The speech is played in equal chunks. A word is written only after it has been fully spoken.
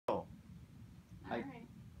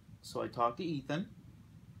So I talked to Ethan,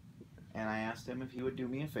 and I asked him if he would do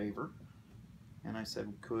me a favor. And I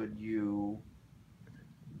said, could you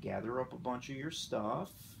gather up a bunch of your stuff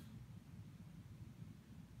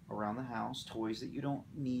around the house, toys that you don't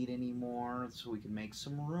need anymore, so we can make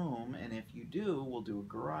some room, and if you do, we'll do a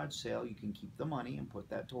garage sale. You can keep the money and put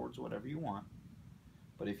that towards whatever you want.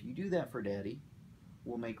 But if you do that for Daddy,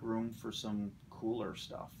 we'll make room for some cooler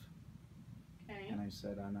stuff. Okay. And I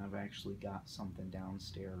said, and I've actually got something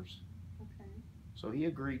downstairs. Okay. So he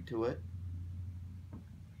agreed to it.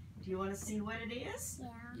 Do you want to see what it is? Yeah.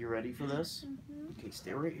 You ready for this? Mm-hmm. Okay,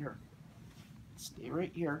 stay right here. Stay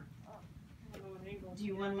right here. Do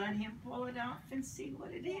you want to let him pull it off and see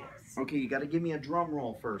what it is? Okay, you got to give me a drum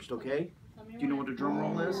roll first, okay? Do you know what a drum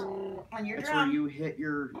roll is? On your It's drum. where you hit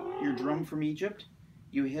your drum from Egypt.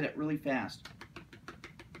 You hit it really fast.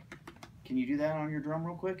 Can you do that on your drum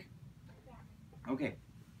real quick? Yeah. Okay.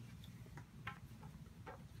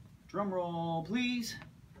 Drum roll, please.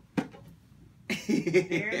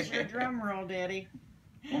 There's your drum roll, Daddy.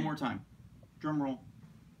 One more time. Drum roll.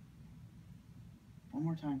 One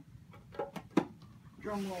more time.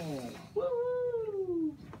 Drum roll.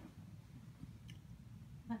 Woo!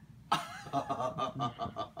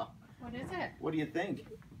 What is it? What do you think?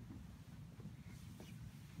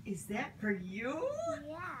 Is that for you?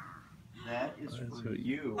 Yeah. That is That's for what-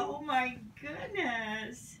 you. Oh my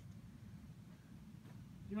goodness.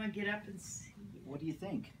 You want to get up and see it? What do you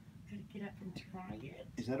think? Gonna get up and try it?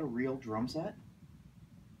 Is that a real drum set?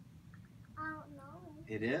 I don't know.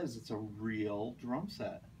 It is. It's a real drum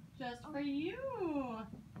set. Just for you.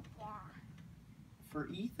 Yeah. For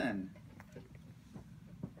Ethan.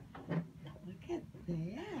 Look at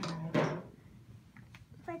that.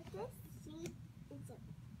 But this seat is a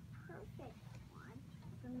perfect one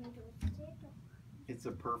for me to sit on. It's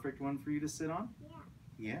a perfect one for you to sit on? Yeah.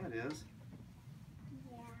 Yeah, it is.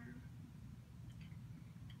 Yeah.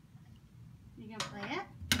 You gonna play it?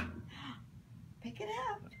 Pick it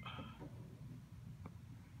up.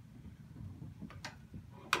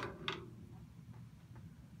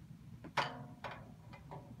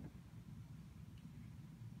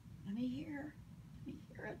 Let me hear. Let me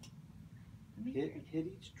hear it. Let me hear it. Hit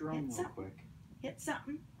each drum Hit real something. quick. Hit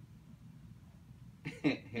something.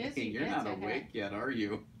 Hey, Yes, he you're gets not a awake hit. yet, are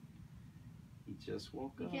you? He just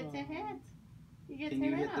woke You up. get to hit. You get Can to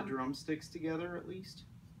you hit hit the 'em. drumsticks together at least?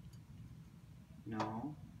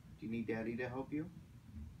 No? Do you need Daddy to help you?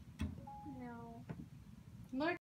 No. Look.